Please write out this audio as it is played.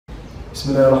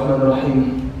بسم الله الرحمن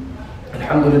الرحيم.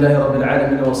 الحمد لله رب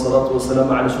العالمين والصلاة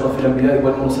والسلام على أشرف الأنبياء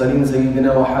والمرسلين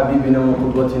سيدنا وحبيبنا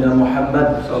وقدوتنا محمد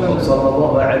صلى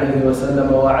الله عليه وسلم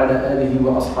وعلى آله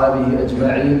وأصحابه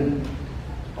أجمعين.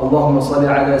 اللهم صل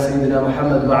على سيدنا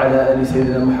محمد وعلى آل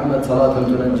سيدنا محمد صلاة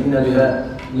تنجينا بها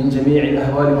من جميع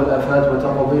الأهوال والآفات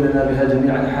وتقضي لنا بها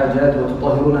جميع الحاجات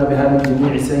وتطهرنا بها من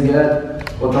جميع السيئات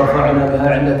وترفعنا بها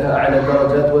عندك أعلى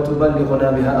الدرجات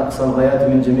وتبلغنا بها أقصى الغايات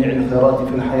من جميع الخيرات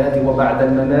في الحياة وبعد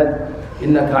الممات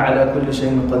إنك على كل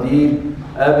شيء قدير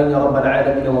آمين يا رب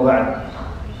العالمين وبعد.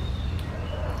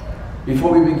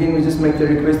 Before we begin, we just make the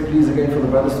request please again for the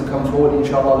brothers to come forward.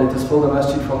 Inshallah, let us fill the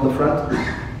masjid from the front.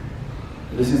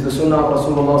 This is the sunnah of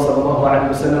Rasulullah sallallahu alayhi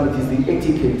wa sallam. It is the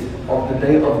etiquette of the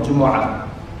day of Jumu'ah.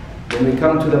 When we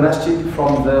come to the masjid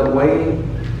from the way,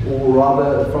 or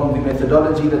rather from the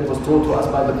methodology that was taught to us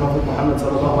by the Prophet Muhammad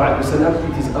sallallahu alayhi wa sallam,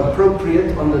 it is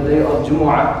appropriate on the day of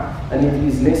Jumu'ah and it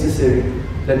is necessary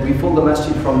that we fill the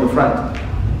masjid from the front.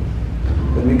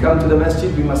 When we come to the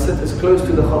masjid, we must sit as close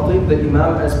to the khatib, the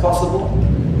imam, as possible.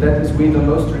 That is where the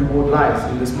most reward lies.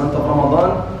 In this month of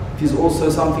Ramadan, it is also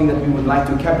something that we would like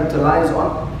to capitalize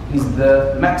on, is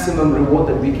the maximum reward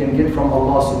that we can get from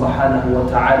Allah subhanahu wa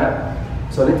ta'ala.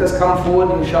 So let us come forward,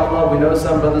 inshallah. We know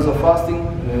some brothers are fasting,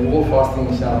 and we're all fasting,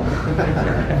 inshallah.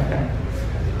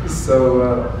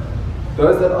 So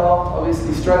those that are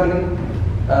obviously struggling,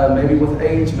 maybe with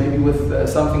age, maybe with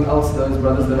something else, those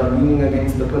brothers that are leaning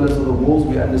against the pillars or the walls,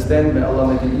 we understand. May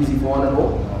Allah make it easy for one and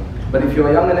all. But if you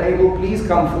are young and able, please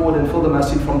come forward and fill the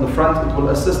masjid from the front. It will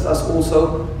assist us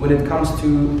also when it comes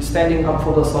to standing up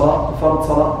for the salah, the fard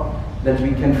salah, that we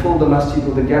can fill the masjid,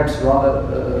 or the gaps rather,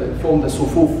 form the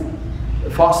sufuf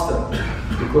faster,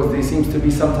 because there seems to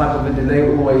be some type of a delay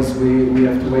always where we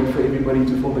have to wait for everybody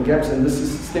to fill the gaps, and this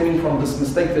is stemming from this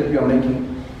mistake that we are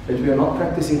making, that we are not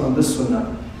practicing on this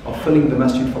sunnah of filling the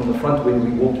masjid from the front when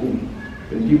we walk in.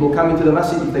 When people come into the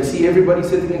masjid, if they see everybody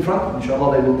sitting in front,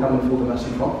 inshallah they will come and fill the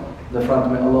masjid from the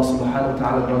front. May Allah subhanahu wa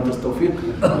ta'ala grant us tawfiq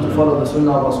to follow the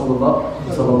sunnah of Rasulullah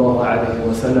sallallahu alayhi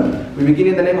wa sallam. We begin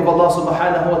in the name of Allah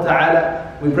subhanahu wa ta'ala.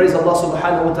 We praise Allah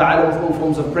subhanahu wa ta'ala with all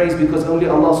forms of praise, because only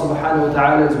Allah subhanahu wa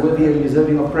ta'ala is worthy and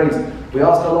deserving of praise. We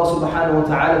ask Allah subhanahu wa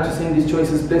ta'ala to send His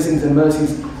choicest blessings and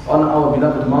mercies on our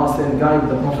beloved master and guide,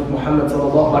 the Prophet Muhammad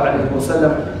sallallahu alayhi wa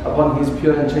sallam, upon his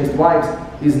pure and chaste wives,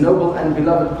 his noble and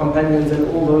beloved companions, and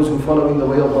all those who follow in the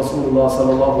way of Rasulullah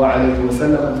sallallahu alayhi wa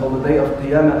sallam until the day of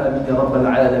Qiyamah. Amin ya Rabbal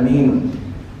Alameen.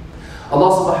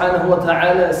 Allah subhanahu wa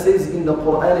ta'ala says in the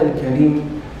Quran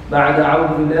al-Kareem, بعد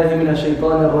أعوذ بالله من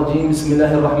الشيطان الرجيم بسم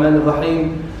الله الرحمن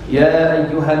الرحيم يا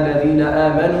أيها الذين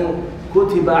آمنوا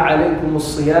كتب عليكم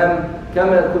الصيام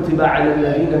كما كتب على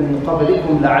الذين من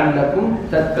قبلكم لعلكم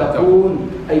تتقون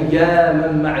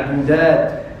أياما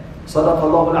معدودات صدق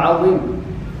الله العظيم.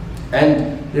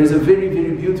 And there is a very,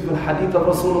 very beautiful hadith of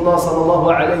Rasulullah sallallahu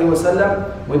alayhi wa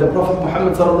sallam, where the Prophet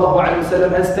Muhammad sallallahu alayhi wa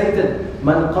sallam has stated,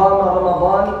 من قام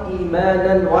رمضان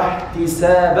إيمانا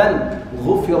واحتسابا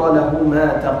غفر له ما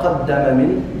تقدم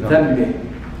من ذنبه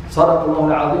صدق الله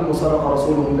العظيم وصدق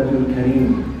رسوله النبي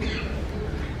الكريم.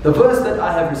 The verse that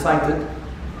I have recited,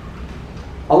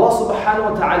 Allah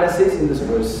subhanahu wa ta'ala says in this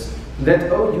verse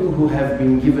that, O you who have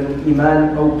been given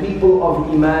iman, O people of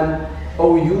iman,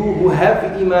 O you who have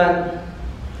iman,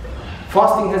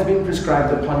 fasting has been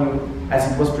prescribed upon you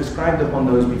as it was prescribed upon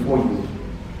those before you.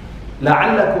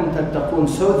 لَعَلَّكُمْ تَتَّقُونَ,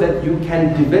 so that you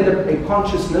can develop a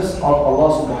consciousness of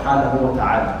Allah subhanahu wa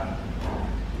ta'ala.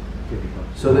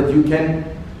 So that you can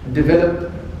develop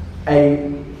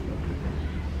a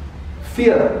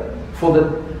fear for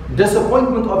the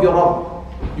disappointment of your Rabb.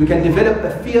 You can develop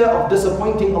a fear of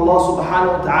disappointing Allah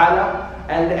subhanahu wa ta'ala,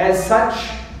 and as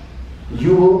such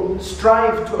you will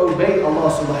strive to obey Allah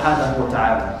subhanahu wa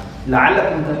ta'ala.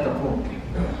 لَعَلَّكُمْ تَتَّقُونَ.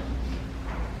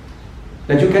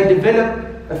 That you can develop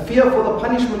a fear for the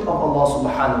punishment of Allah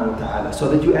subhanahu wa ta'ala,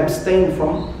 so that you abstain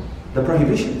from the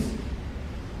prohibitions.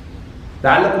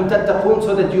 لَعَلَّكُمْ تَتَّقُونَ,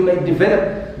 so that you may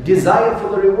develop desire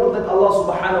for the reward that Allah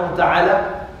subhanahu wa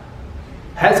ta'ala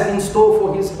has in store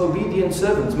for His obedient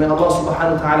servants. May Allah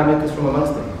subhanahu wa ta'ala make us from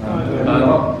amongst them.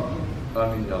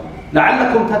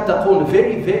 لَعَلَّكُمْ تَتَّقُونَ,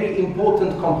 very, very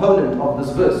important component of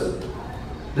this verse.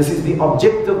 This is the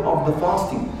objective of the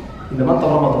fasting in the month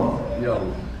of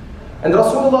Ramadan. And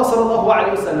Rasulullah sallallahu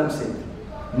alayhi wa sallam said,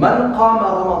 مَنْ قَامَ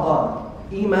رَمَضَانَ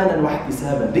إِيمَانًا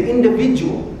وَاحْتِسَابًا. The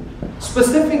individual,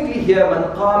 specifically here,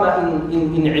 مَنْ قَامَ in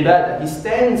ibadah, he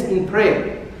stands in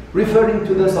prayer, referring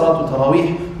to the Salatul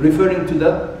Tarawih, referring to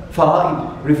the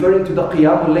Fara'id, referring to the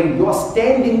Qiyamul Layl. You are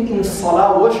standing in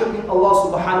Salah, worshipping Allah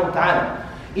subhanahu wa ta'ala.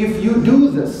 If you do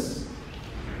this,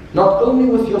 not only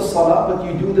with your Salah, but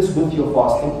you do this with your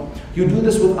fasting, You do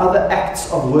this with other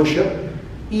acts of worship.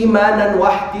 إِيمَانًا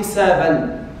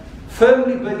وَاحْتِسَابًا,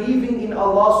 firmly believing in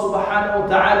Allah subhanahu wa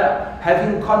ta'ala,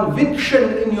 having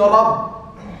conviction in your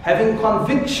Rabb, having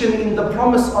conviction in the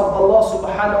promise of Allah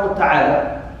subhanahu wa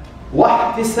ta'ala,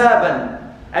 وَاحْتِسَابًا,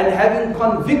 and having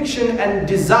conviction and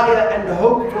desire and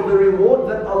hope for the reward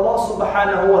that Allah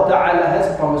subhanahu wa ta'ala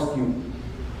has promised you.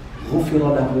 غُفِرَ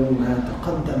لَهُ مَا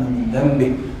تَقَدَّمَ مِنْ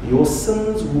ذَنْبِهِ, your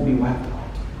sins will be wiped out.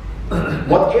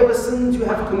 Whatever sins you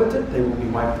have committed, they will be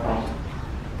wiped out.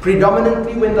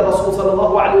 Predominantly when the Rasul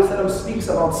sallallahu alayhi wa sallam speaks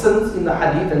about sins in the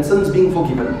hadith and sins being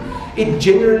forgiven, it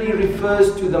generally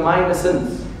refers to the minor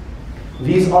sins.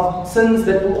 These are sins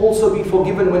that will also be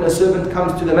forgiven when a servant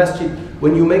comes to the masjid.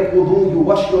 When you make wudu, you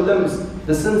wash your limbs.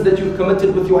 The sins that you've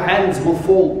committed with your hands will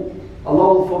fall.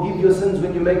 Allah will forgive your sins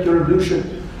when you make your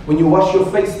ablution. When you wash your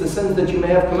face, the sins that you may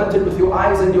have committed with your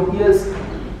eyes and your ears.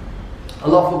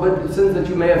 Allah forbid, the sins that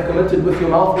you may have committed with your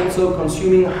mouth, also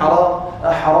consuming haram,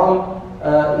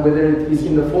 whether it is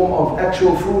in the form of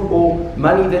actual food or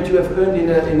money that you have earned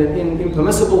in an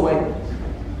impermissible way.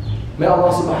 May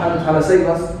Allah subhanahu wa ta'ala save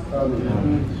us.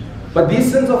 But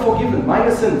these sins are forgiven,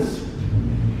 minor sins,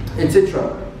 etc.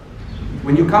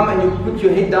 When you come and you put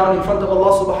your head down in front of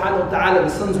Allah subhanahu wa ta'ala, the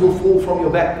sins will fall from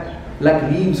your back, like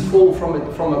leaves fall from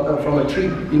a tree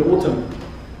in autumn.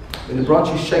 When the branch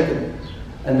is shaken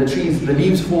and the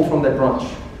leaves fall from that branch,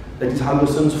 that is how your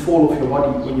sins fall off your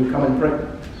body when you come and pray.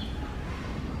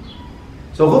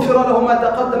 So غُفِرَ لَهُ مَا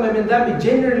تَقَدَّمَ مِنْ ذَنْبِهِ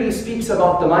generally speaks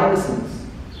about the minor sins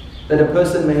that a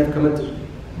person may have committed.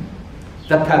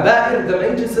 The kaba'ir, the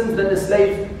major sins that a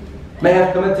slave may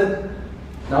have committed.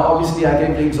 Now obviously I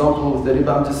gave the example with the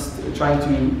riba, I'm just trying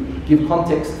to give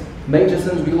context. Major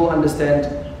sins we all understand: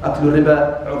 aklu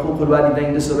riba, uquq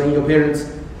al-walidain, disobeying your parents,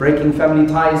 breaking family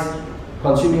ties,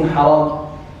 consuming haram,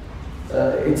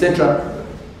 etc.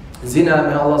 Zina,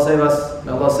 may Allah save us,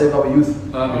 may Allah save our youth.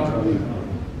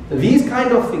 These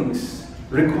kind of things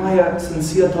require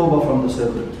sincere tawbah from the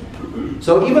servant.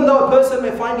 So even though a person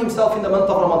may find himself in the month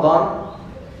of Ramadan,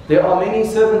 there are many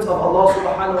servants of Allah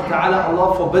subhanahu wa ta'ala,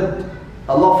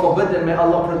 Allah forbid, and may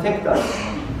Allah protect us.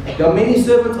 There are many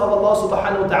servants of Allah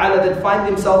subhanahu wa ta'ala that find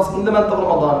themselves in the month of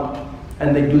Ramadan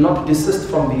and they do not desist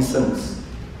from these sins.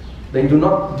 They do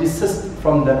not desist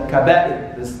from the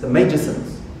kaba'ir, the major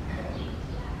sins.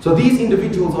 So these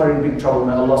individuals are in big trouble.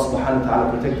 May Allah subhanahu wa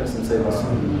ta'ala protect us and save us.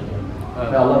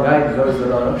 May Allah guide those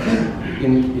that are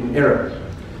in error.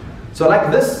 So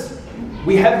like this,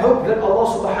 we have hope that Allah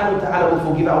subhanahu wa ta'ala will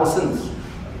forgive our sins.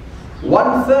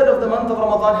 1/3 of the month of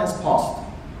Ramadan has passed.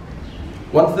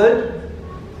 1/3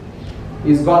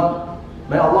 is gone.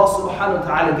 May Allah subhanahu wa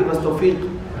ta'ala give us tawfiq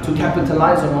to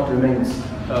capitalize on what remains.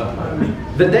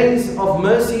 The days of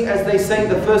mercy, as they say,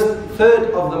 the first third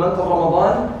of the month of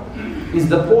Ramadan is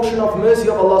the portion of mercy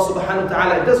of Allah subhanahu wa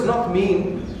ta'ala. It does not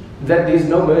mean that there is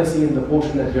no mercy in the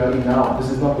portion that we are in now. This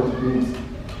is not what it means.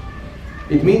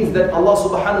 It means that Allah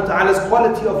subhanahu wa ta'ala's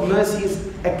quality of mercy is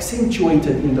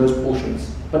accentuated in those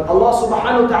portions. But Allah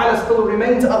subhanahu wa ta'ala still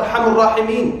remains Arhamur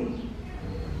Rahimin.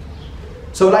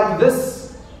 So like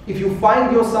this, if you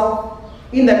find yourself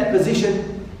in that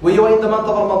position where you are in the month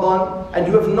of Ramadan and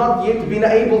you have not yet been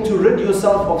able to rid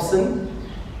yourself of sin,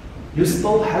 you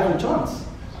still have a chance.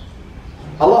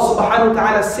 Allah subhanahu wa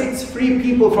ta'ala sets free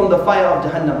people from the fire of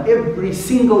Jahannam every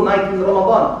single night in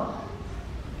Ramadan.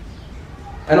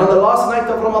 And on the last night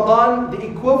of Ramadan, the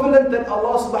equivalent that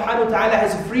Allah subhanahu wa ta'ala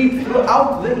has freed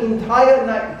throughout the entire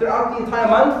night, throughout the entire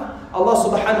month, Allah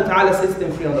subhanahu wa ta'ala sets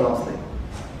them free on the last day.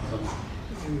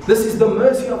 This is the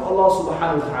mercy of Allah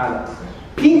subhanahu wa ta'ala.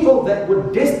 People that were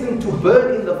destined to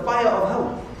burn in the fire of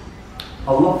hell,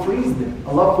 Allah frees them,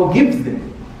 Allah forgives them.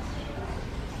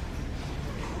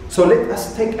 So let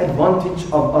us take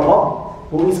advantage of a Rabb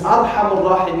who is Arhamur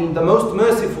Rahimin, the most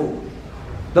merciful,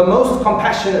 the most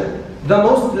compassionate, the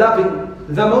most loving,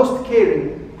 the most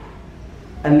caring.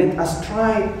 And let us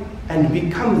try and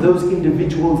become those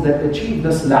individuals that achieve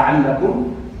this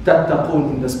لَعَلَّكُمْ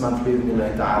تَتَّقُونَ in this month.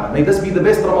 May this be the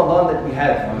best Ramadan that we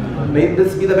have. May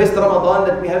this be the best Ramadan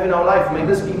that we have in our life. May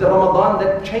this be the Ramadan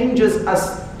that changes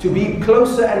us to be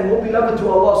closer and more beloved to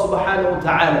Allah subhanahu wa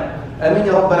ta'ala. Ameen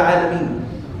ya Rabbal Alameen.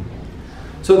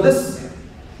 So this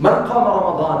Marqam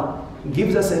Ramadan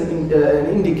gives us an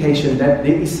indication that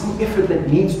there is some effort that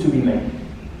needs to be made.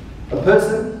 A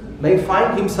person may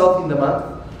find himself in the month.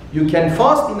 You can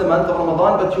fast in the month of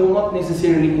Ramadan, but you will not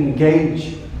necessarily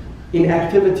engage in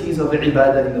activities of the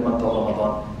ibadah in the month of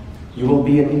Ramadan. You will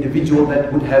be an individual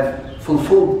that would have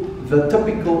fulfilled the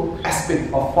typical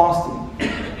aspect of fasting,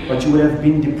 but you would have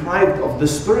been deprived of the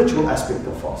spiritual aspect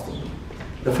of fasting.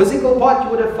 The physical part, you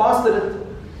would have fasted it.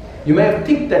 You may have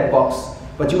ticked that box,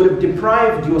 but you would have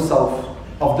deprived yourself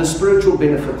of the spiritual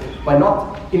benefit by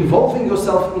not involving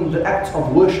yourself in the acts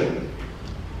of worship.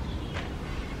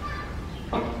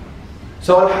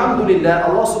 So alhamdulillah,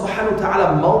 Allah subhanahu wa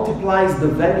ta'ala multiplies the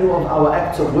value of our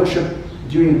acts of worship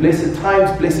during blessed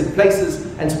times, blessed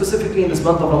places, and specifically in this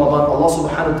month of Ramadan, Allah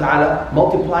subhanahu wa ta'ala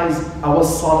multiplies our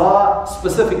salah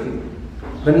specifically.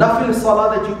 The nafil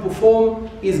salah that you perform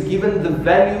is given the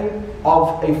value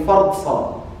of a fard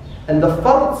salah. And the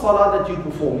fard salah that you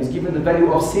perform is given the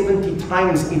value of 70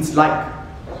 times its like.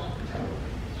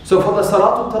 So for the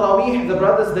Salatul Taraweeh, the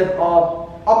brothers that are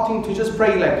opting to just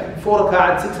pray like 4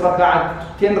 rak'at, 6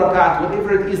 rak'at, 10 rak'at,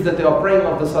 whatever it is that they are praying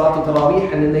of the Salatul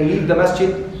Taraweeh, and then they leave the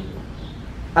masjid,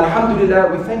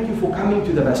 alhamdulillah, we thank you for coming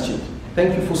to the masjid.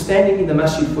 Thank you for standing in the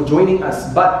masjid, for joining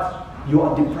us. But you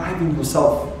are depriving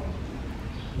yourself.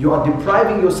 You are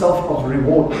depriving yourself of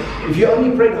reward. If you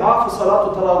only prayed half a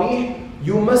Salatul Taraweeh,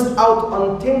 you missed out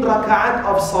on 10 rak'at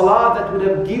of salah that would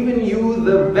have given you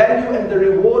the value and the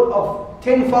reward of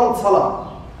 10 fard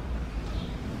salah.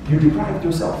 You deprived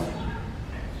yourself.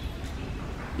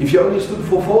 If you only stood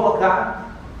for 4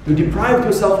 rak'at, you deprived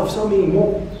yourself of so many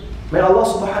more. May Allah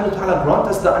subhanahu wa ta'ala grant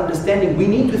us the understanding. We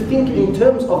need to think in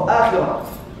terms of akhirah.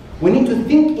 We need to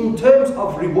think in terms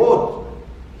of reward.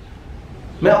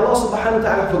 May Allah subhanahu wa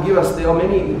ta'ala forgive us. There are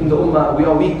many in the ummah, we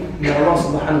are weak. May Allah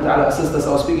subhanahu wa ta'ala assist us.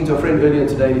 I was speaking to a friend earlier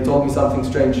today, he told me something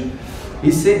strange.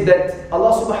 He said that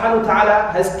Allah subhanahu wa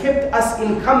ta'ala has kept us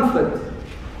in comfort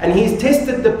and He's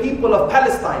tested the people of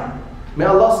Palestine. May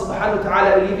Allah subhanahu wa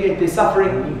ta'ala alleviate their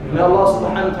suffering. May Allah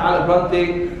subhanahu wa ta'ala grant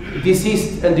their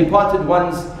deceased and departed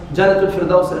ones Jannatul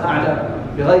Firdaus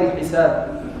al-A'la bighayri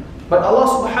hisab. But Allah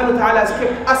subhanahu wa ta'ala has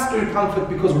kept us in comfort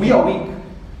because we are weak.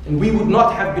 And we would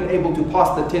not have been able to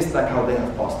pass the test like how they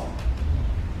have passed.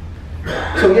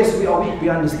 So yes, we are weak, we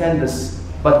understand this.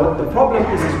 But what the problem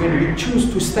is when we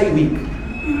choose to stay weak.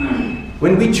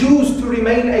 When we choose to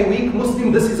remain a weak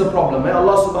Muslim, this is a problem. May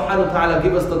Allah subhanahu wa ta'ala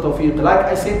give us the tawfiq. Like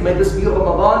I said, may this be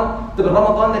Ramadan, the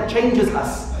Ramadan that changes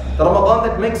us. The Ramadan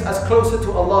that makes us closer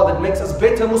to Allah, that makes us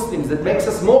better Muslims, that makes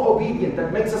us more obedient,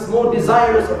 that makes us more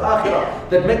desirous of akhirah,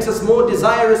 that makes us more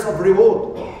desirous of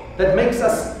reward, that makes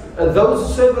us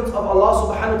those servants of Allah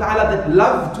subhanahu wa ta'ala that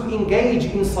love to engage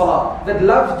in salah, that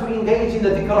love to engage in the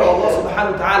dhikr of Allah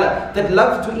subhanahu wa ta'ala, that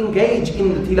love to engage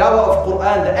in the tilawah of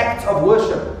Quran, the acts of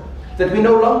worship, that we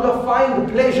no longer find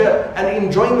pleasure and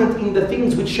enjoyment in the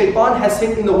things which shaitan has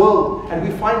sent in the world, and we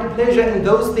find pleasure in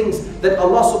those things that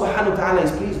Allah subhanahu wa ta'ala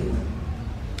is pleased with.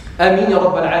 Ameen ya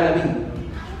Rabbal Alameen.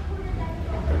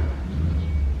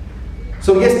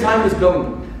 So yes, time is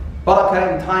going.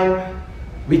 Barakah in time.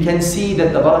 We can see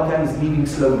that the barakah is leaving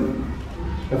slowly.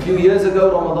 A few years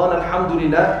ago, Ramadan,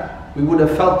 alhamdulillah, we would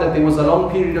have felt that there was a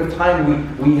long period of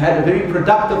time we had a very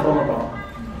productive Ramadan.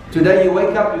 Today you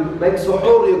wake up, you make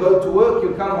suhoor, you go to work,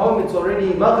 you come home, it's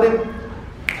already Maghrib.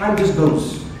 Time just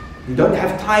goes. You don't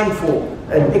have time for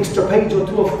an extra page or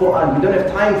two of Quran. You don't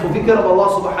have time for dhikr of Allah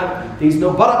subhanahu wa ta'ala. There is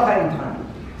no barakah in time.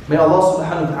 May Allah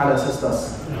subhanahu wa ta'ala assist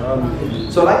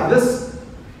us. So like this,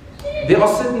 there are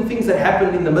certain things that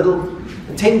happen in the middle.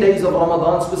 10 days of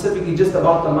Ramadan, specifically just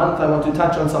about the month, I want to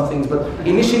touch on some things. But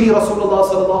initially Rasulullah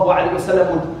sallallahu alayhi wa sallam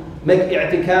would make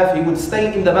i'tikaf. He would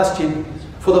stay in the masjid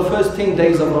for the first 10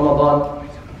 days of Ramadan.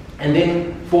 And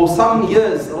then for some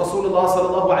years, Rasulullah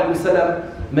sallallahu alayhi wa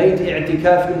sallam made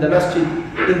i'tikaf in the masjid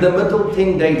in the middle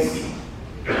 10 days.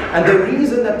 And the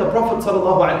reason that the Prophet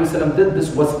sallallahu alayhi wa sallam did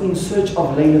this was in search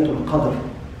of Laylatul Qadr.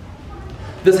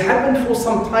 This happened for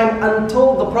some time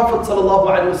until the Prophet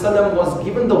ﷺ was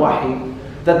given the wahi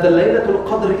that the Laylatul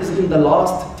Qadr is in the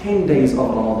last 10 days of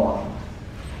Ramadan.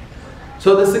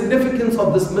 So the significance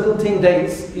of this middle 10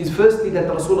 days is firstly that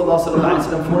Rasulullah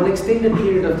ﷺ for an extended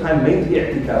period of time made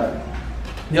i'tikaf.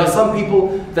 There are some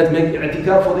people that make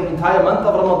i'tikaf for the entire month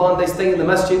of Ramadan. They stay in the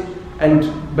masjid, and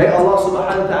may Allah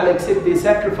subhanahu wa ta'ala accept their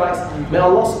sacrifice. May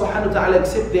Allah subhanahu wa ta'ala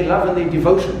accept their love and their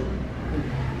devotion.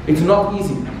 It's not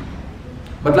easy.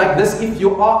 But like this, if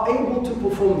you are able to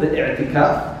perform the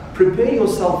i'tikaf, prepare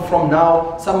yourself from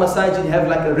now. Some masajid have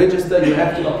like a register, you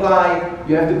have to apply,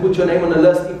 you have to put your name on a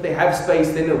list. If they have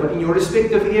space, then but in your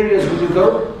respective areas when you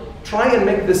go, try and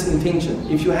make this intention.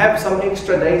 If you have some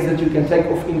extra days that you can take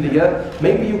off in the year,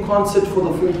 maybe you can't sit for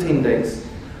the full 10 days.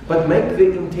 But make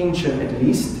the intention at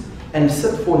least and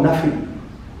sit for nafil.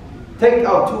 Take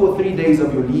out 2 or 3 days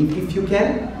of your leave if you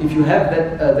can, if you have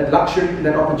that luxury,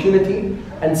 that opportunity,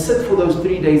 and sit for those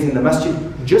 3 days in the masjid,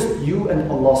 just you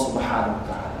and Allah subhanahu wa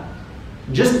ta'ala.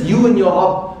 Just you and your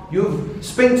Rabb. You've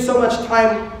spent so much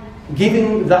time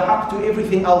giving the haqq to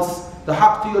everything else, the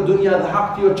haqq to your dunya, the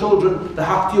haqq to your children, the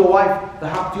haqq to your wife, the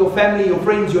haqq to your family, your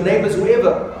friends, your neighbors,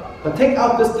 whoever. But take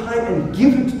out this time and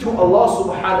give it to Allah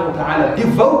subhanahu wa ta'ala.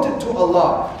 Devote it to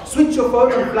Allah. Switch your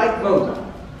phone on flight mode.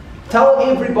 Tell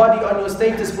everybody on your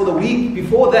status for the week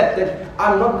before that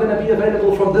I'm not going to be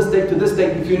available from this date to this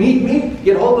date. If you need me,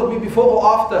 get hold of me before or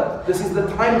after. This is the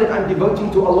time that I'm devoting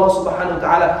to Allah subhanahu wa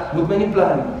ta'ala with many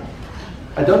planning.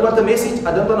 I don't want a message,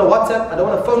 I don't want a WhatsApp, I don't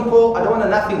want a phone call, I don't want a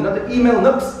nothing, not an email,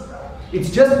 nooks. It's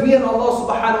just me and Allah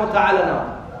subhanahu wa ta'ala now.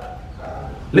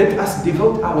 Let us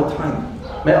devote our time.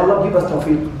 May Allah give us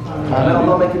tawfiq. May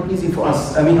Allah make it easy for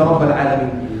us. Ameen ya Rabbal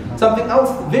Alameen. Something else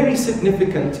very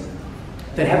significant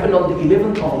that happened on the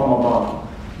 11th of Ramadan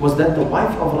was that the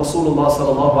wife of Rasulullah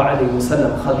sallallahu alayhi wa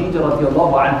sallam, Khadija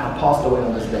radiallahu anha, passed away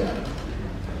on this day.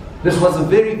 This was a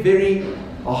very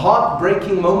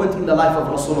heartbreaking moment in the life of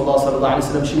Rasulullah sallallahu alayhi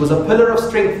wa sallam. She was a pillar of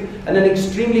strength and an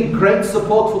extremely great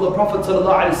support for the Prophet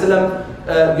sallallahu alayhi wa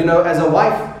sallam, as a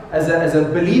wife, as a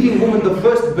believing woman, the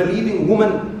first believing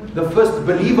woman. The first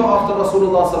believer after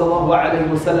Rasulullah sallallahu alayhi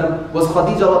wa sallam was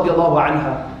Khadija radiallahu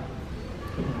anha.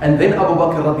 And then Abu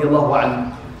Bakr radiallahu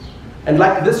anhu. And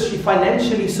like this, she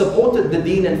financially supported the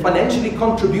deen and financially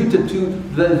contributed to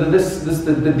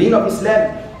the deen of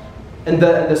Islam and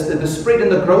the spread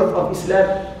and the growth of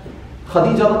Islam.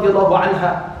 Khadija radiallahu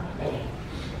anha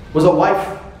was a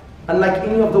wife, unlike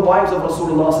any of the wives of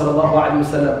Rasulullah sallallahu alayhi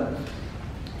wa sallam.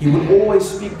 He would always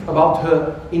speak about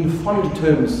her in fond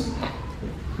terms.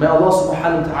 May Allah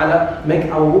subhanahu wa ta'ala make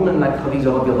our women like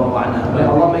Khadija radiallahu anha. May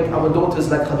Allah make our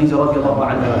daughters like Khadija radiallahu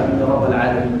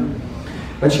anha.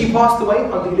 When she passed away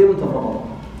on the 11th of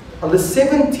Ramadan. On the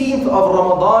 17th of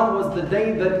Ramadan was the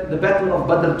day that the Battle of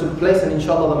Badr took place, and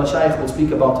inshallah the Mashayikh will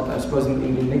speak about it. I suppose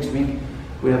in next week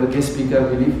we have a guest speaker, I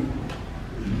believe.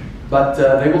 But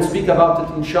they will speak about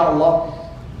it inshallah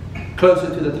closer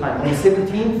to the time. On the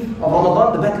 17th of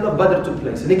Ramadan, the Battle of Badr took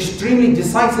place. An extremely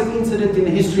decisive incident in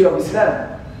the history of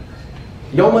Islam.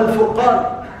 Yawm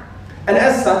al-Furqan. And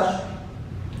as such,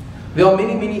 there are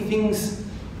many things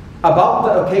about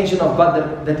the occasion of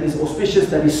Badr that is auspicious,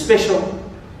 that is special.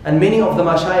 And many of the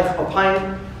Mashayikh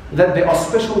opine that there are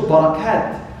special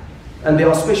barakat and there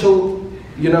are special,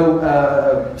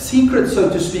 secrets, so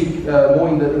to speak, more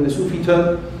in the Sufi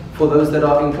term, for those that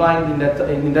are inclined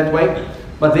in that way.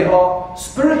 But there are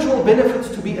spiritual benefits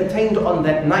to be attained on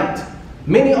that night.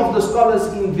 Many of the scholars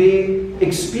in their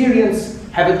experience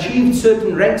have achieved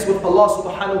certain ranks with Allah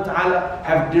subhanahu wa ta'ala,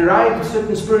 have derived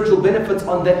certain spiritual benefits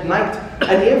on that night,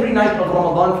 and every night of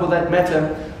Ramadan for that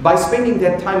matter, by spending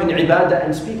that time in ibadah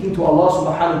and speaking to Allah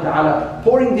subhanahu wa ta'ala,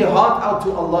 pouring their heart out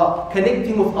to Allah,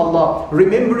 connecting with Allah,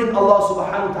 remembering Allah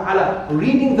subhanahu wa ta'ala,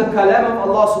 reading the kalam of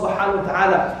Allah subhanahu wa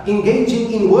ta'ala,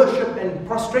 engaging in worship and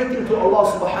prostrating to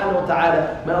Allah subhanahu wa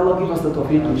ta'ala. May Allah give us the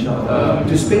tawfiq inshallah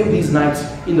to spend these nights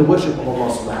in the worship of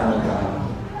Allah subhanahu wa ta'ala.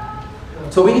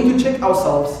 So we need to check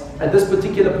ourselves at this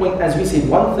particular point. As we said,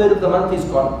 1/3 of the month is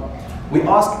gone. We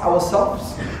ask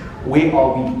ourselves, where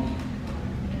are we?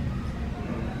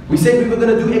 We said we were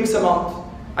going to do X amount.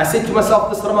 I said to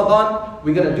myself, this Ramadan,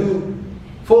 we're going to do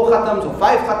 4 khatams or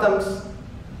 5 khatams.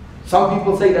 Some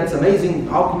people say that's amazing.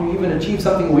 How can you even achieve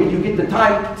something? Where do you get the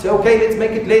time? Say, okay, let's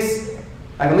make it less.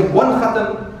 I can make 1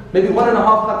 khatam, maybe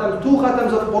 1.5 khatams, 2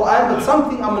 khatams of Quran, but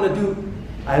something I'm going to do.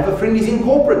 I have a friend, he's in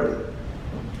corporate.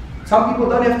 Some people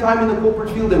don't have time in the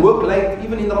corporate field, they work late,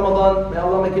 even in Ramadan. May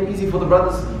Allah make it easy for the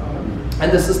brothers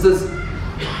and the sisters.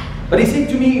 But he said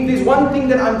to me, if there's one thing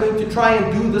that I'm going to try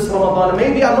and do this Ramadan,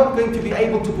 maybe I'm not going to be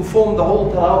able to perform the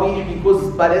whole Taraweeh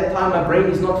because by that time my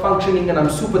brain is not functioning and I'm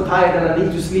super tired and I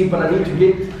need to sleep and I need to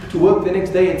get to work the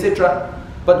next day, etc.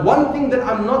 But one thing that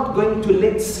I'm not going to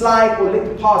let slide or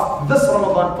let pass this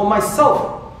Ramadan for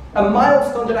myself, a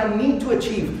milestone that I need to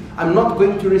achieve, I'm not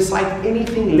going to recite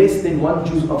anything less than 1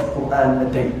 juz of Quran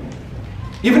a day.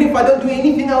 Even if I don't do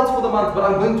anything else for the month, but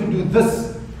I'm going to do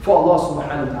this for Allah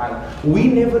subhanahu wa ta'ala. We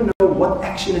never know what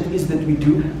action it is that we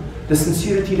do, the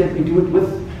sincerity that we do it with,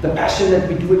 the passion that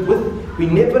we do it with. We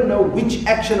never know which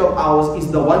action of ours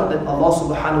is the one that Allah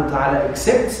subhanahu wa ta'ala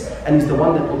accepts and is the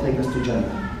one that will take us to Jannah.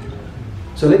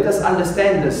 So let us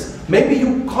understand this. Maybe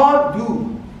you can't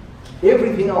do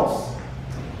everything else,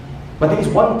 but there is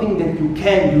one thing that you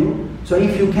can do. So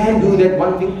if you can do that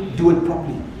one thing, do it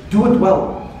properly. Do it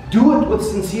well. Do it with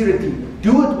sincerity.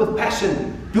 Do it with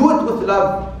passion. Do it with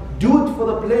love. Do it for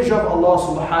the pleasure of Allah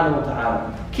subhanahu wa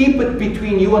ta'ala. Keep it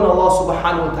between you and Allah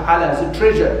subhanahu wa ta'ala as a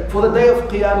treasure for the day of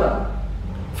Qiyamah.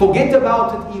 Forget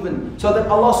about it even, so that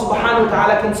Allah subhanahu wa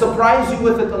ta'ala can surprise you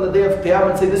with it on the day of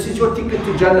Qiyamah and say, this is your ticket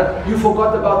to Jannah. You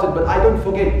forgot about it, but I don't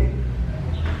forget.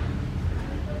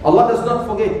 Allah does not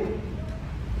forget.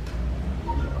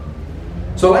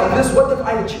 So like this, what have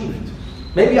I achieved?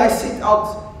 Maybe I sit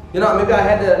out, maybe I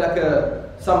had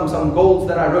some goals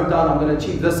that I wrote down. I'm going to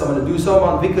achieve this. I'm going to do so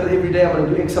amount of dhikr every day. I'm going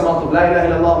to do X amount of la ilaha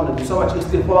illallah. I'm going to do so much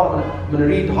istighfar. I'm going to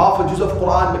read half a juz of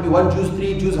Quran, maybe 1 juz,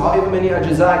 3 juz, however many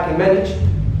ajza I can manage.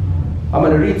 I'm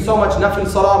going to read so much nafil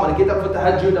salah. I'm going to get up for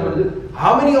tahajjud. I'm going to do.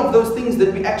 How many of those things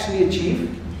did we actually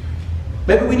achieve?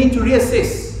 Maybe we need to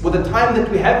reassess with the time that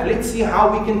we have. Let's see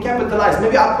how we can capitalize.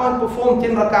 Maybe I can't perform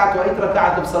 10 rak'at or 8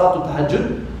 rak'at of salatul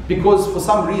tahajjud because for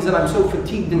some reason I'm so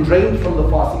fatigued and drained from the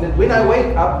fasting that when I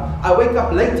wake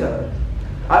up later.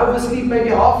 I oversleep maybe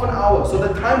half an hour. So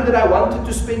the time that I wanted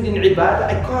to spend in ibadah,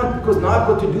 I can't because now I've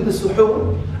got to do the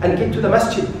suhoor and get to the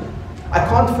masjid. I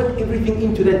can't fit everything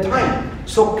into that time.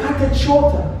 So cut it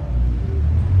shorter.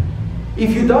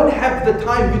 If you don't have the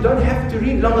time, you don't have to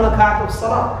read long rak'at of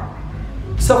salah.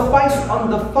 Suffice on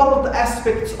the fard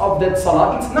aspects of that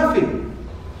salah, it's nothing.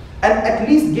 And at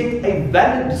least get a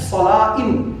valid salah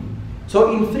in.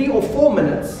 So in 3 or 4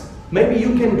 minutes, maybe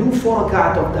you can do 4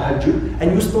 rak'at of tahajjud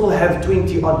and you still have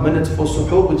 20 odd minutes for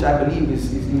suhoor, which I believe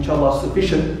is inshallah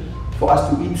sufficient for us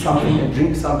to eat something and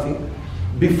drink something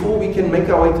before we can make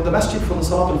our way to the masjid for the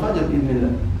Salat al-Fajr,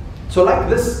 bismillah. So like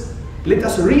this, let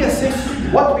us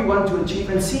reassess what we want to achieve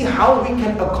and see how we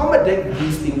can accommodate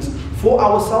these things for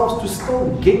ourselves to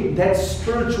still get that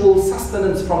spiritual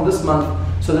sustenance from this month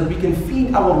so that we can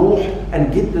feed our ruh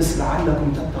and get this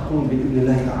لَعَلَّكُمْ تَتَّقُونَ بِإِذْنِ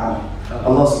اللَّهِ تَعَالَى.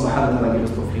 Allah subhanahu wa ta'ala give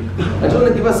us tawfiq. I just want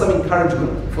to give us some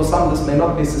encouragement. For some this may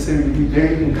not necessarily be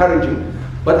very encouraging.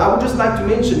 But I would just like to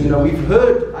mention, we've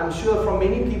heard, I'm sure, from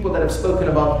many people that have spoken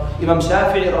about Imam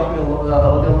Shafi'i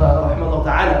rahimahullah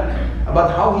ta'ala,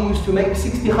 about how he used to make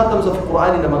 60 khatams of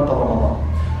Quran in the month of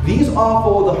Ramadan. These are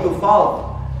for the hufaz.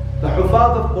 The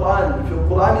hufaz of Quran. If your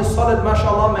Quran is solid,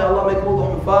 mashallah, may Allah make all the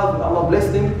hufaz, may Allah bless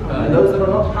them. And those that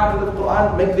are not hafiz of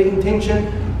Quran, make the intention.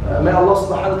 May Allah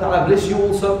subhanahu wa ta'ala bless you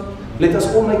also. Let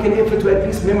us all make an effort to at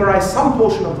least memorize some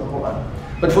portion of the Quran.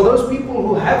 But for those people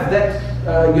who have that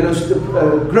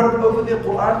grip over their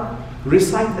Quran,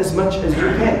 recite as much as you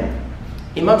can.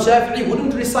 Imam Shafi'i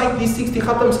wouldn't recite these 60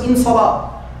 khatams in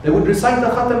salah. They would recite the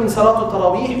khatam in salatul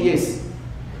tarawih, yes.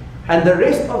 And the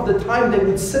rest of the time they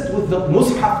would sit with the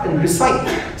mushaf and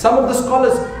recite. Some of the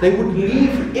scholars, they would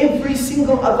leave every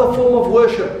single other form of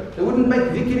worship. They wouldn't make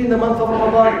dhikr in the month of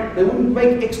Ramadan. They wouldn't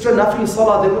make extra nafil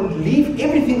salah. They would leave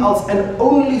everything else and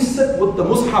only sit with the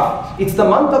mushaf. It's the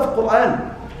month of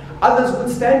Quran. Others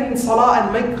would stand in salah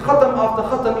and make khatam after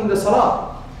khatam in the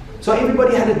salah. So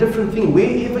everybody had a different thing.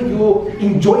 Wherever your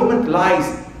enjoyment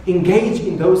lies, engage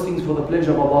in those things for the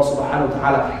pleasure of Allah subhanahu wa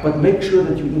ta'ala. But make sure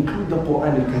that you include the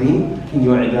Quran al-Kareem in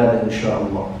your ibadah,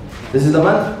 inshaAllah. This is the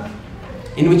month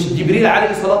in which Jibreel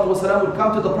alayhi salatu wasalam would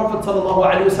come to the Prophet sallallahu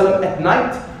alayhi wasallam at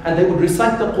night and they would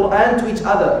recite the Quran to each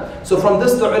other. So from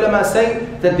this the ulama say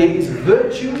that there is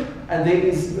virtue and there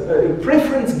is a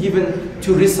preference given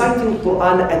to reciting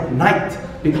Quran at night,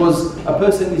 because a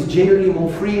person is generally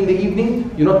more free in the evening.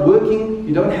 You're not working,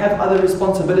 you don't have other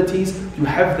responsibilities, you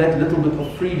have that little bit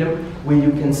of freedom where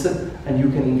you can sit and you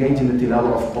can engage in the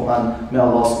tilawah of Quran. May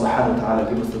Allah subhanahu wa ta'ala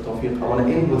give us the tawfiq. I want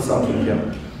to end with something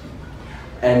here.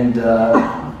 And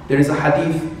there is a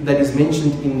hadith that is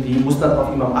mentioned in the Musnad of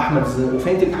Imam Ahmad, it's an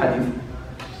authentic hadith.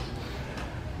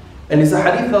 And it's a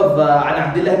hadith of عن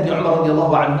عبد الله بن عمر رضي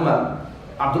الله عنهما.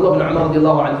 Abdullah ibn Umar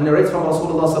radiallahu anhu narrates from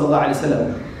Rasulullah sallallahu alayhi wa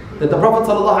sallam that the Prophet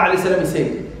sallallahu alayhi wa sallam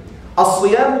said,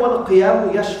 الصيام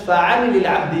والقيام يشفعان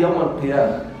للعبد يوم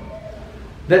القيامة.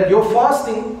 That your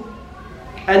fasting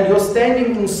and your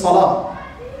standing in salah,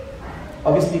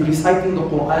 obviously reciting the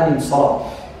Quran in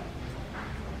salah,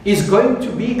 is going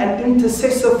to be an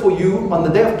intercessor for you on the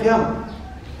day of Qiyamah.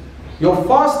 Your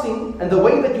fasting and the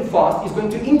way that you fast is going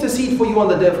to intercede for you on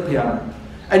the day of Qiyamah.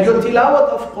 And your tilawat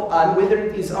of Quran, whether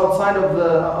it is outside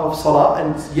of salah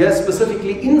and yes,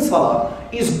 specifically in salah,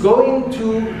 is going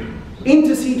to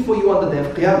intercede for you on the day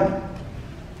of Qiyamah.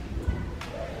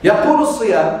 يقول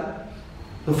الصيام,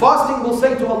 the fasting will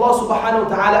say to Allah subhanahu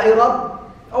wa ta'ala, أي رب,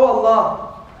 oh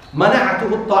Allah, منعته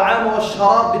الطعام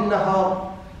والشراب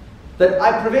بالنهار, that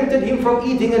I prevented him from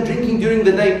eating and drinking during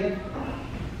the day.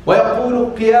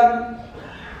 ويقول القيام,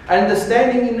 and the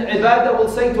standing in ibadah will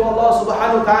say to Allah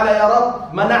subhanahu wa ta'ala, Ya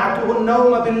Rabb, mana'tuhu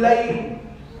al-nawma bil-layl,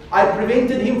 I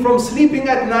prevented him from sleeping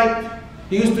at night.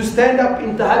 He used to stand up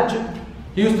in tahajjud,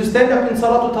 he used to stand up in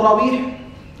salatul tarawih,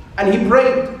 and he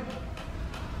prayed,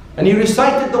 and he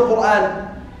recited the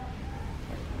Quran.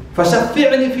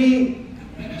 فَشَفِّعْنِ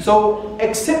فِي, so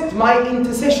accept my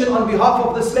intercession on behalf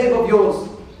of the slave of yours.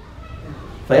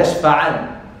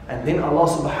 فَيَشْفَعَنْ, and then Allah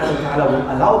subhanahu wa ta'ala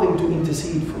will allow them to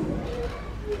intercede for you.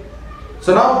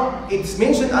 So now it's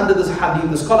mentioned under this hadith,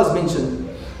 the scholars mentioned,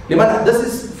 this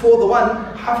is for the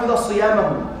one حَفِظَ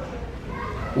صِيَامَهُ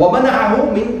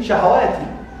وَمَنَعَهُ مِنْ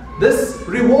شَهَوَاتِ, this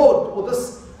reward or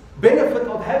this benefit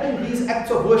of having these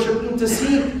acts of worship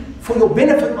intercede for your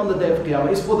benefit on the day of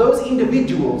Qiyamah is for those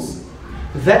individuals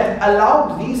that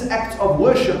allowed these acts of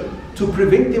worship to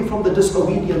prevent them from the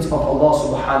disobedience of Allah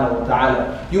subhanahu wa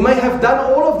ta'ala. You may have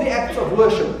done all of the acts of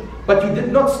worship, but you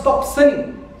did not stop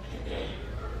sinning.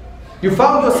 You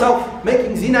found yourself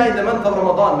making zina in the month of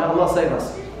Ramadan. May Allah save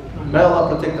us. May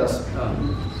Allah protect us.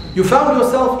 You found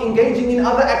yourself engaging in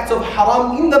other acts of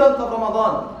haram in the month of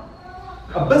Ramadan.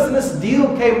 A business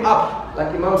deal came up,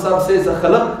 like Imam Sahib says, a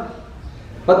khalaq.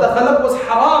 But the khalaq was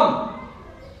haram.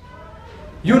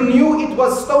 You knew it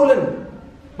was stolen,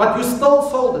 but you still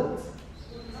sold it.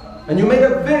 And you made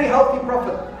a very healthy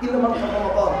profit in the month of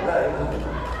Ramadan.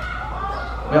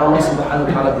 May Allah subhanahu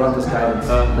wa ta'ala grant us guidance.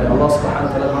 May Allah subhanahu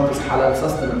wa ta'ala grant us halal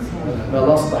sustenance. May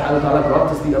Allah subhanahu wa ta'ala grant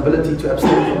us the ability to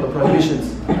abstain from the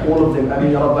prohibitions. All of them.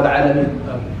 Ameen ya Rabbal Alameen.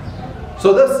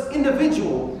 So this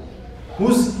individual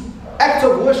whose act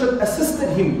of worship assisted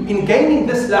him in gaining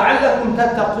this لَعَلَّكُمْ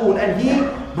تَتَّقُونَ, and he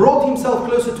brought himself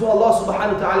closer to Allah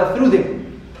subhanahu wa ta'ala through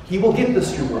them, he will get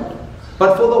this reward.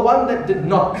 But for the one that did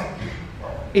not,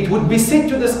 it would be said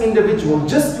to this individual,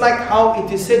 just like how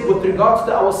it is said with regards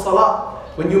to our salah.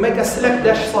 When you make a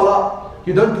slapdash salah,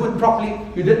 you don't do it properly,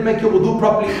 you didn't make your wudu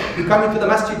properly, you come into the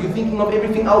masjid, you're thinking of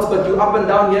everything else, but you're up and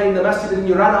down here in the masjid and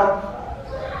you run out.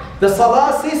 The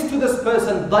salah says to this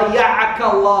person, ضَيَّعَكَ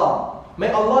اللَّهِ, may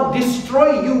Allah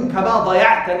destroy you, كَمَا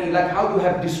ضَيَعْتَنِي, like how you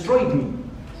have destroyed me.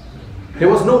 There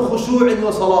was no khushu' in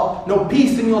your salah, no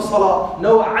peace in your salah,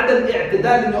 no adal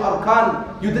i'tidal in your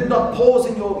arkan. You did not pause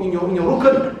in your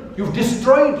rukn. You've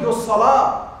destroyed your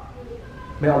salah.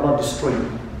 May Allah destroy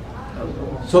you.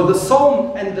 So the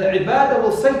psalm and the ibadah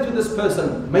will say to this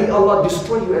person, may Allah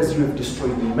destroy you as you have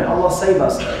destroyed me. May Allah save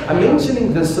us. I'm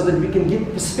mentioning this so that we can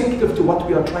get perspective to what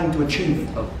we are trying to achieve.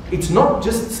 It's not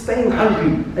just staying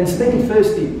hungry and staying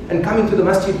thirsty and coming to the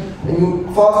masjid and you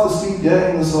fast asleep there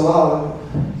in the salah.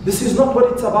 This is not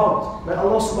what it's about. May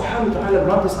Allah subhanahu wa ta'ala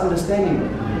grant us understanding.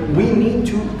 We need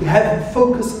to have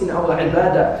focus in our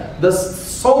ibadah. The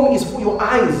psalm is for your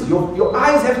eyes. Your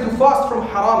eyes have to fast from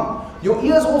haram. Your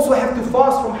ears also have to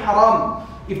fast from haram.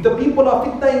 If the people are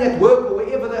fitnaing at work or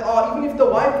wherever they are, even if the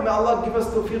wife, may Allah give us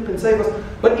tawfiq and save us,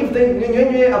 but if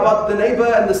they about the neighbor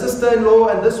and the sister-in-law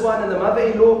and this one and the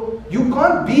mother-in-law, you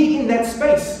can't be in that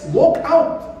space. Walk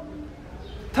out.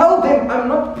 Tell them, I'm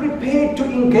not prepared to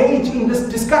engage in this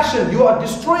discussion. You are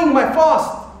destroying my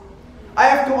fast. I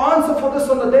have to answer for this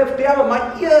on the day of Qiyamah.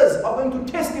 My ears are going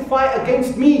to testify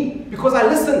against me because I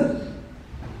listened.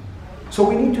 So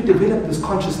we need to develop this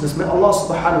consciousness. May Allah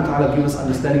subhanahu wa ta'ala give us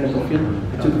understanding and tawfiq.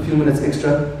 It took a few minutes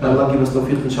extra. May Allah give us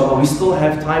tawfiq, inshallah. We still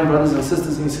have time, brothers and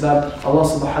sisters in Islam. Allah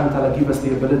subhanahu wa ta'ala give us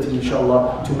the ability,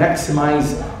 inshallah, to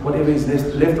maximize whatever is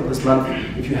left of this month.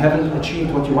 If you haven't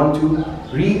achieved what you want to,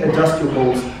 readjust your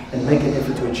goals and make an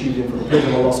effort to achieve them for the pleasure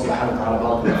of Allah subhanahu wa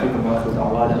ta'ala. Barakallahu feekum wa akhiru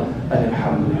da'wana and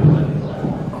alhamdulillah.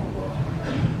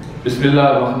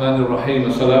 Bismillah ar-Rahman ar-Rahim.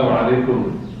 Assalamu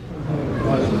alaikum.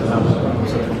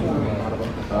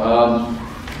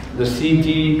 The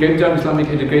CT, Cape Town Islamic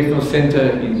Educational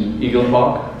Center in Eagle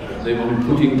Park, they will be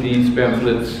putting these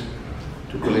pamphlets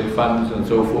to collect funds and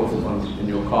so forth in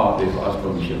your car. They've asked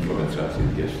permission for it, so I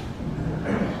said yes.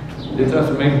 Let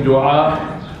us make dua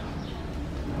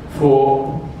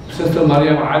for Sister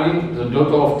Maryam Ali, the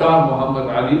daughter of Tar Muhammad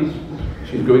Ali.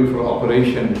 She's going for an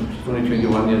operation. She's only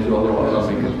 21 years old. Oh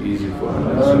Allah, make it easy for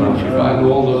her. And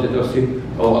all those that are sick,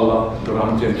 oh Allah,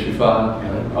 grant them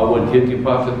shifa. Our dear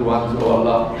departed ones, oh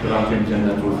Allah, grant them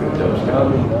Jannatul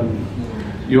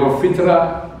Firdaus. Your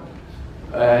fitra,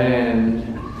 and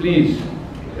please,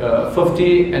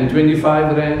 50 and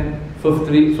 25 rand.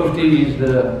 50 is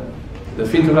the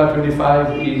fitra,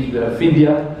 25 is the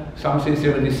fidya. Some say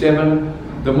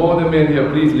 77. The more the merrier.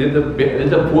 Please let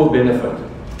the poor benefit.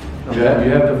 You have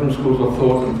different schools of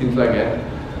thought and things like that.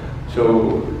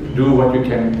 So do what you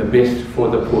can, the best for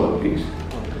the poor, please.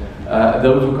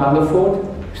 Those who can't afford,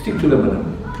 stick to the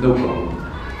minimum, no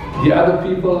problem. The other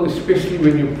people, especially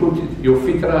when you put your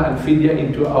fitra and fidya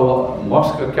into our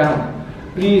mosque account,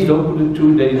 please don't put it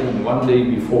 2 days and 1 day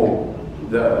before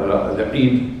the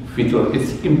Eid fitr.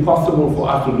 It's impossible for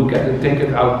us to look at it, take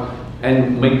it out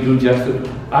and make do justice.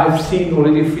 I've seen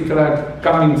already fitra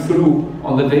coming through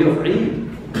on the day of Eid.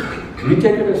 We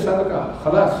take it as sadaqah,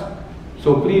 khalas.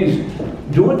 So please,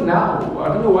 do it now. I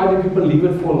don't know why the people leave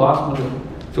it for last minute.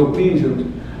 So please,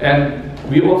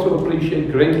 and we also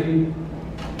appreciate greatly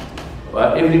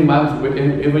every month,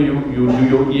 whenever you do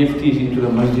your EFTs into the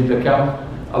masjid account,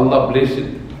 Allah bless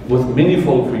it with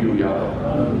manyfold for you, Ya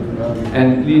Rabbi.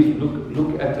 And please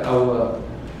look at our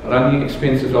running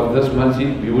expenses of this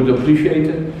masjid. We would appreciate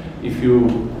it if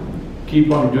you keep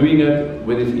on doing it,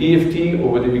 whether it's EFT or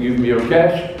whether you give me your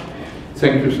cash.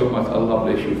 Thank you so much. Allah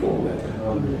bless you for all that.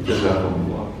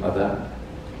 Jazakumullah.